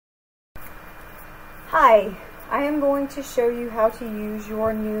Hi, I am going to show you how to use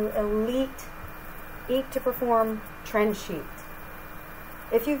your new Elite Eat to Perform TrendSheet.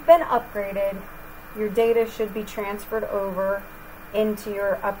 If you've been upgraded, your data should be transferred over into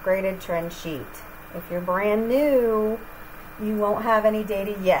your upgraded TrendSheet. If you're brand new, you won't have any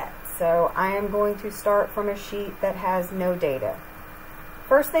data yet. So I am going to start from a sheet that has no data.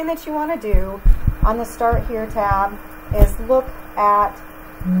 First thing that you want to do on the Start Here tab is look at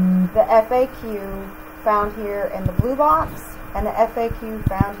the FAQ found here in the blue box and the FAQ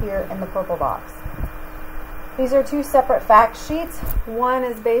found here in the purple box. These are two separate fact sheets. One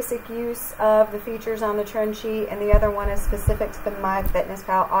is basic use of the features on the trend sheet, and the other one is specific to the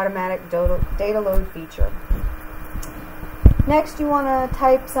MyFitnessPal automatic data load feature. Next, you want to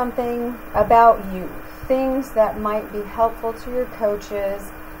type something about you, things that might be helpful to your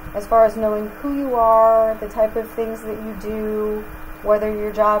coaches as far as knowing who you are, the type of things that you do, whether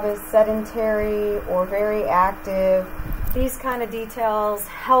your job is sedentary or very active. These kind of details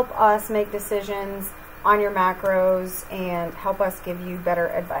help us make decisions on your macros and help us give you better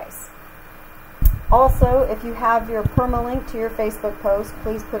advice. Also, if you have your permalink to your Facebook post,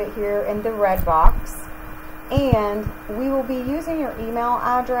 please put it here in the red box. And we will be using your email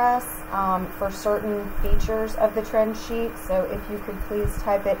address for certain features of the trend sheet. So if you could please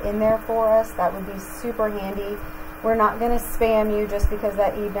type it in there for us, that would be super handy. We're not going to spam you just because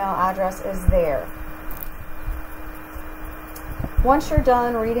that email address is there. Once you're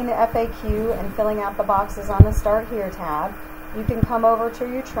done reading the FAQ and filling out the boxes on the Start Here tab, you can come over to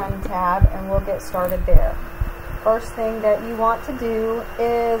your Trend tab and we'll get started there. First thing that you want to do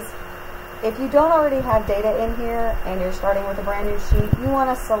is, if you don't already have data in here and you're starting with a brand new sheet, you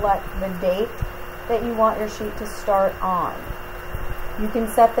want to select the date that you want your sheet to start on. You can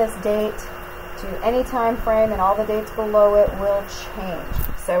set this date to any time frame and all the dates below it will change.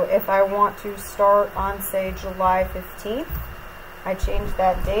 So if I want to start on, say, July 15th, I change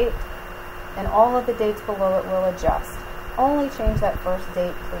that date and all of the dates below it will adjust. Only change that first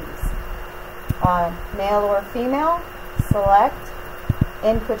date, please. Male or female, select,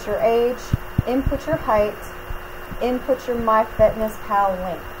 input your age, input your height, input your MyFitnessPal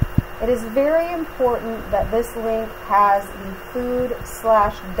link. It is very important that this link has the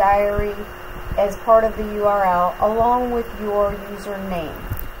food/diary as part of the URL along with your username.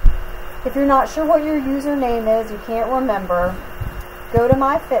 If you're not sure what your username is, you can't remember, go to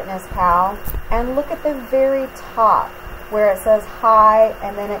MyFitnessPal and look at the very top where it says hi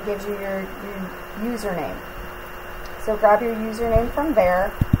and then it gives you your username. So grab your username from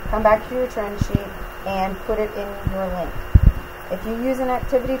there, come back to your trend sheet and put it in your link. If you use an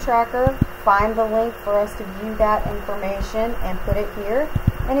activity tracker, find the link for us to view that information and put it here.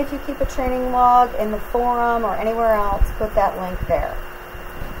 And if you keep a training log in the forum or anywhere else, put that link there.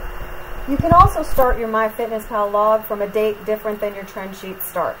 You can also start your MyFitnessPal log from a date different than your trend sheet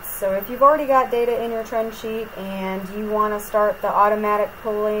starts. So if you've already got data in your trend sheet and you want to start the automatic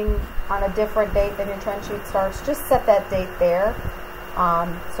pulling on a different date than your trend sheet starts, just set that date there.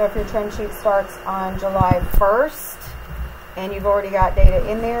 So if your trend sheet starts on July 1st and you've already got data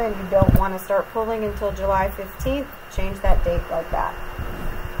in there and you don't want to start pulling until July 15th, change that date like that.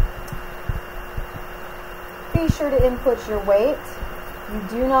 Be sure to input your weight. You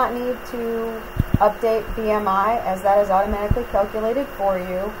do not need to update BMI as that is automatically calculated for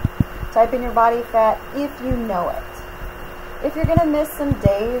you. Type in your body fat if you know it. If you're going to miss some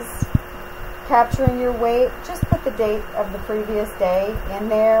days capturing your weight, just put the date of the previous day in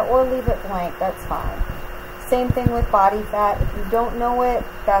there or leave it blank, that's fine. Same thing with body fat. If you don't know it,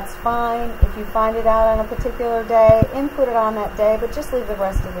 that's fine. If you find it out on a particular day, input it on that day, but just leave the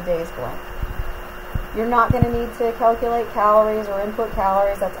rest of the days blank. You're not going to need to calculate calories or input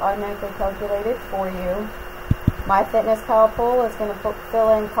calories. That's automatically calculated for you. MyFitnessPal Pull is going to fill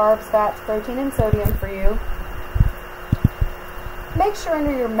in carbs, fats, protein, and sodium for you. Make sure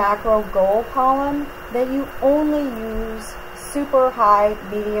under your macro goal column that you only use super, high,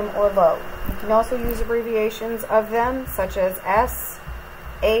 medium, or low. You can also use abbreviations of them such as S,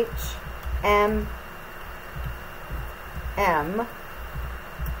 H, M, M,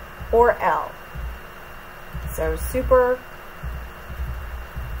 or L. So super,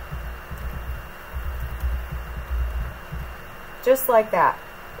 just like that.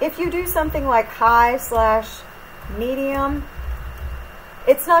 If you do something like high/medium,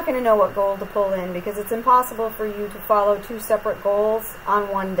 it's not going to know what goal to pull in because it's impossible for you to follow two separate goals on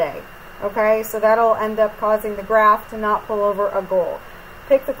one day. Okay, so that'll end up causing the graph to not pull over a goal.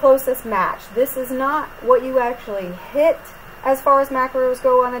 Pick the closest match. This is not what you actually hit as far as macros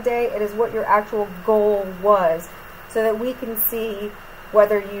go on a day. It is what your actual goal was, so that we can see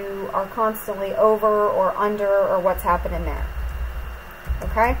whether you are constantly over or under or what's happening there.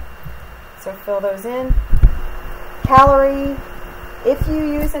 Okay? So fill those in. Calorie. If you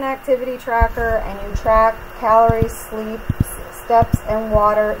use an activity tracker and you track calories, sleep, steps, and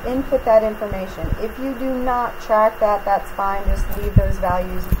water, input that information. If you do not track that, that's fine. Just leave those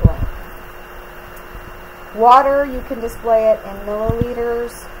values blank. Water, you can display it in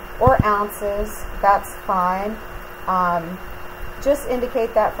milliliters or ounces. That's fine. Just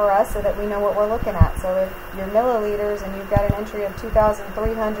indicate that for us so that we know what we're looking at. So if you're milliliters and you've got an entry of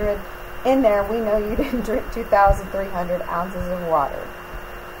 2,300 in there, we know you didn't drink 2,300 ounces of water.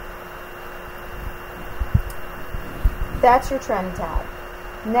 That's your trend tab.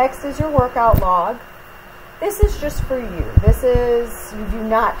 Next is your workout log. This is just for you. You do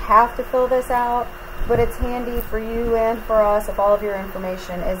not have to fill this out, but it's handy for you and for us if all of your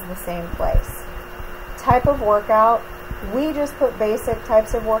information is the same place. Type of workout. We just put basic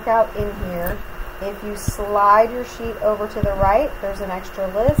types of workout in here. If you slide your sheet over to the right, there's an extra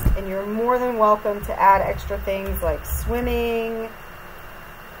list, and you're more than welcome to add extra things like swimming,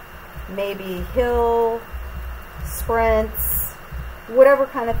 maybe hill, sprints, whatever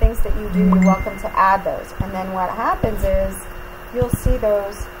kind of things that you do, you're welcome to add those. And then what happens is you'll see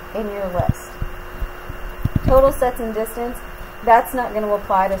those in your list. Total sets and distance, that's not going to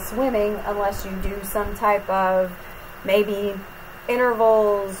apply to swimming unless you do some type of maybe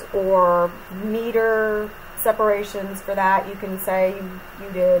intervals or meter separations for that. You can say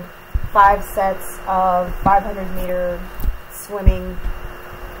you did 5 sets of 500-meter swimming,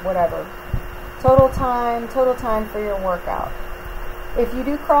 whatever. Total time for your workout. If you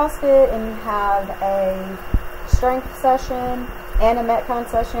do CrossFit and you have a strength session and a Metcon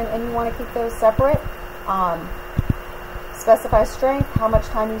session and you want to keep those separate, specify strength, how much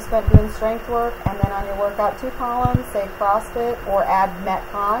time you spent doing strength work, and then on your workout 2 columns, say CrossFit or add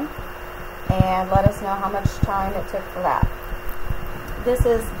Metcon, and let us know how much time it took for that. This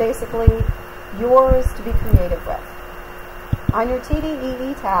is basically yours to be creative with. On your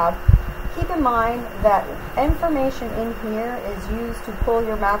TDEE tab, keep in mind that information in here is used to pull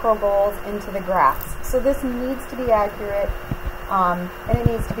your macro goals into the graphs. So this needs to be accurate, and it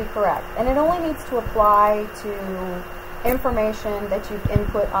needs to be correct. And it only needs to apply to information that you've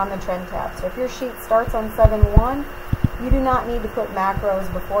input on the trend tab. So if your sheet starts on 7.1, you do not need to put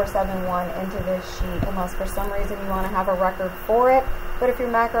macros before 7.1 into this sheet unless for some reason you want to have a record for it. But if your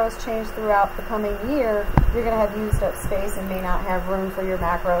macros change throughout the coming year, you're going to have used up space and may not have room for your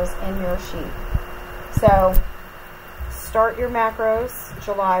macros in your sheet. So start your macros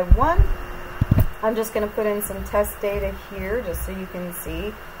July 1. I'm just going to put in some test data here just so you can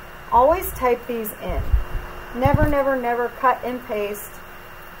see. Always type these in. Never, never, never cut and paste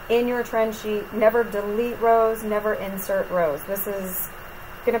in your trend sheet. Never delete rows, never insert rows. This is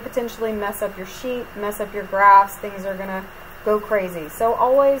going to potentially mess up your sheet, mess up your graphs. Things are going to go crazy. So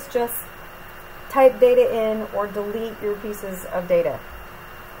always just type data in or delete your pieces of data.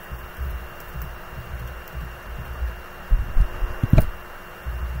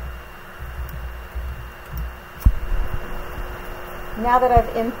 Now that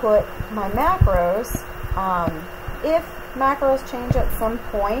I've input my macros, if macros change at some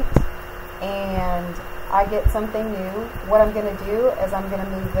point and I get something new, what I'm going to do is I'm going to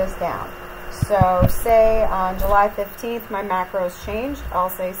move this down. So say on July 15th my macros changed. I'll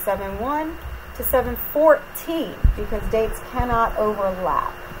say 7.1 to 7.14 because dates cannot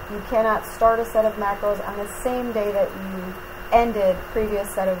overlap. You cannot start a set of macros on the same day that you ended previous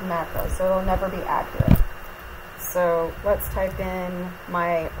set of macros, so it'll never be accurate. So let's type in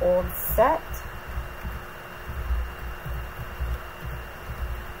my old set.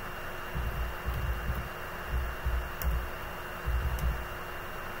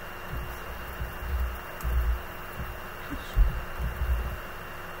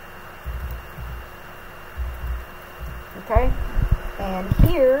 Okay, and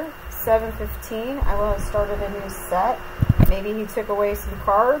here 7.15 I will have started a new set. Maybe he took away some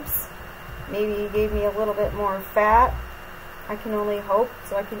carbs. Maybe he gave me a little bit more fat. I can only hope,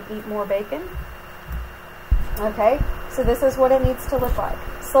 so I can eat more bacon. Okay, so this is what it needs to look like.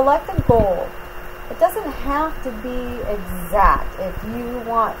 Select a goal. It doesn't have to be exact. If you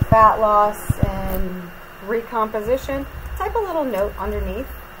want fat loss and recomposition, type a little note underneath.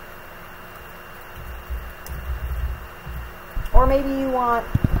 Or maybe you want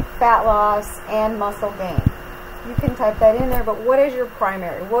fat loss and muscle gain. You can type that in there, but what is your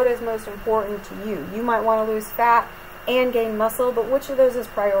primary? What is most important to you? You might want to lose fat and gain muscle, but which of those is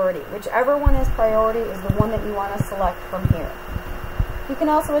priority? Whichever one is priority is the one that you want to select from here. You can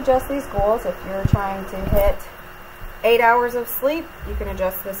also adjust these goals if you're trying to hit 8 hours of sleep, you can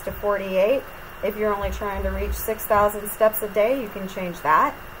adjust this to 48. If you're only trying to reach 6,000 steps a day, you can change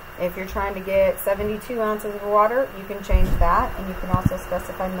that. If you're trying to get 72 ounces of water, you can change that, and you can also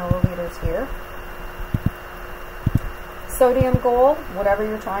specify milliliters here. Sodium goal, whatever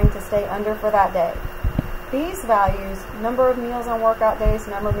you're trying to stay under for that day. These values, number of meals on workout days,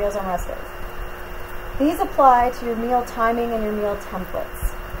 number of meals on rest days. These apply to your meal timing and your meal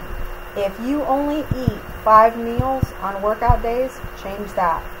templates. If you only eat 5 meals on workout days, change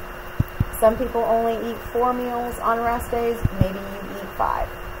that. Some people only eat 4 meals on rest days, maybe you eat 5.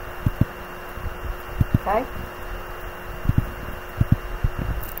 Okay?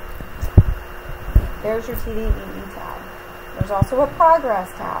 There's your TDEE tab. There's also a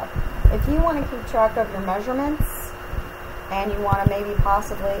progress tab. If you want to keep track of your measurements and you want to maybe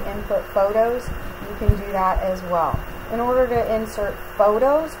possibly input photos, you can do that as well. In order to insert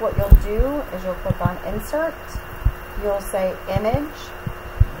photos, what you'll do is you'll click on Insert, you'll say Image,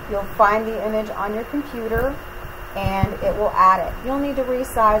 you'll find the image on your computer, and it will add it. You'll need to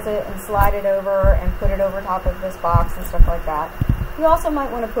resize it and slide it over and put it over top of this box and stuff like that. You also might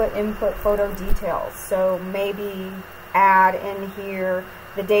want to put input photo details, so maybe add in here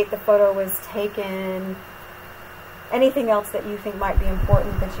the date the photo was taken, anything else that you think might be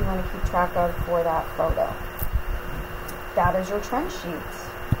important that you want to keep track of for that photo. That is your trend sheet.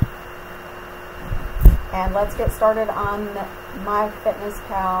 And let's get started on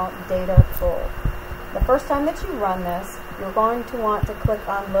MyFitnessPal data pull. The first time that you run this, you're going to want to click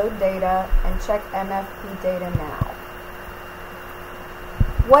on Load Data and check MFP Data Now.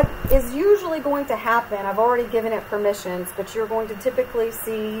 What is usually going to happen, I've already given it permissions, but you're going to typically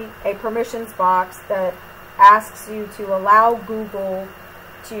see a permissions box that asks you to allow Google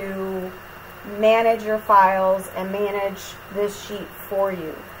to manage your files and manage this sheet for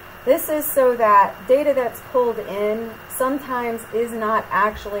you. This is so that data that's pulled in sometimes is not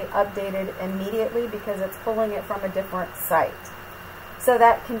actually updated immediately because it's pulling it from a different site. So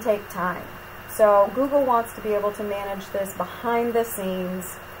that can take time. So Google wants to be able to manage this behind the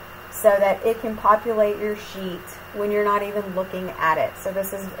scenes so that it can populate your sheet when you're not even looking at it. So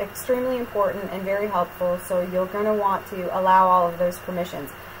this is extremely important and very helpful, so you're going to want to allow all of those permissions.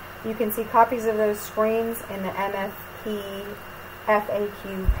 You can see copies of those screens in the MFP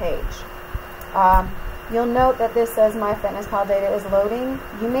FAQ page. You'll note that this says MyFitnessPal data is loading.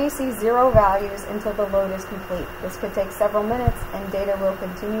 You may see 0 values until the load is complete. This could take several minutes and data will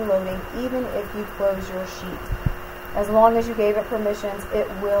continue loading even if you close your sheet. As long as you gave it permissions, it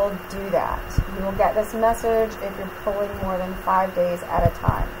will do that. You will get this message if you're pulling more than 5 days at a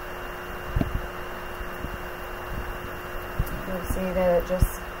time. You'll see that it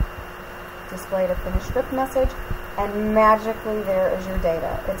just displayed a finished script message, and magically there is your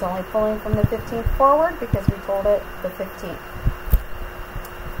data. It's only pulling from the 15th forward because we told it the 15th.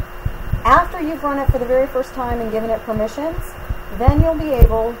 After you've run it for the very first time and given it permissions, then you'll be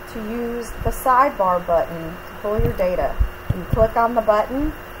able to use the sidebar button to pull your data. You click on the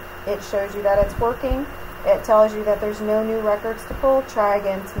button, it shows you that it's working, it tells you that there's no new records to pull, try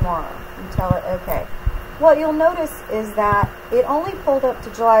again tomorrow. You tell it okay. What you'll notice is that it only pulled up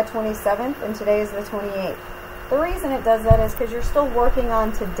to July 27th and today is the 28th. The reason it does that is because you're still working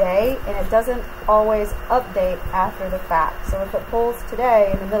on today and it doesn't always update after the fact. So if it pulls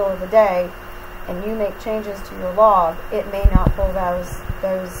today in the middle of the day and you make changes to your log, it may not pull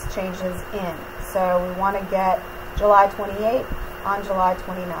those changes in. So we want to get July 28th on July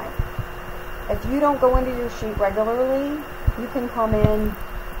 29th. If you don't go into your sheet regularly, you can come in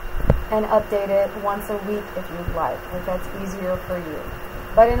and update it once a week if you'd like, if that's easier for you.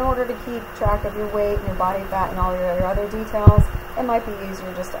 But in order to keep track of your weight and your body fat and all your other details, it might be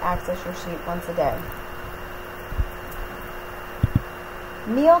easier just to access your sheet once a day.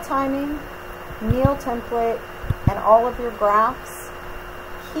 Meal timing, meal template, and all of your graphs,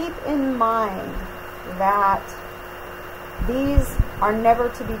 keep in mind that these are never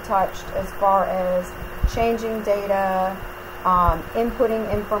to be touched as far as changing data, inputting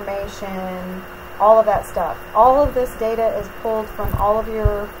information, all of that stuff. All of this data is pulled from all of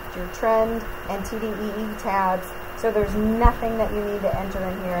your trend and TDEE tabs, so there's nothing that you need to enter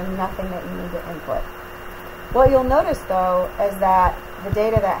in here and nothing that you need to input. What you'll notice though is that the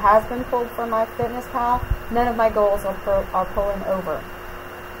data that has been pulled from MyFitnessPal, none of my goals are pulling over.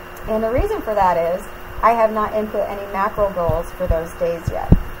 And the reason for that is I have not input any macro goals for those days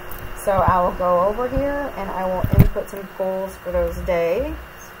yet. So I will go over here and I will input some goals for those days.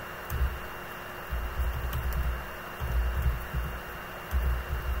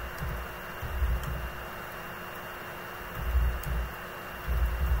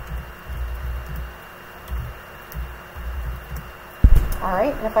 All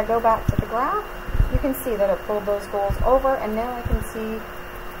right, and if I go back to the graph, you can see that it pulled those goals over, and now I can see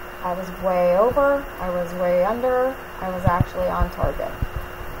I was way over, I was way under, I was actually on target.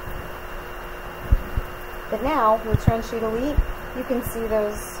 But now, with TrendSheet Elite, you can see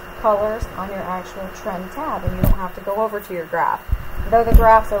those colors on your actual trend tab, and you don't have to go over to your graph. Though the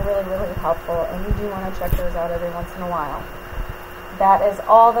graphs are really, really helpful, and you do want to check those out every once in a while. That is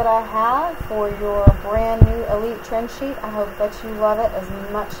all that I have for your brand new Elite Trend Sheet. I hope that you love it as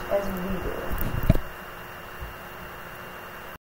much as we do.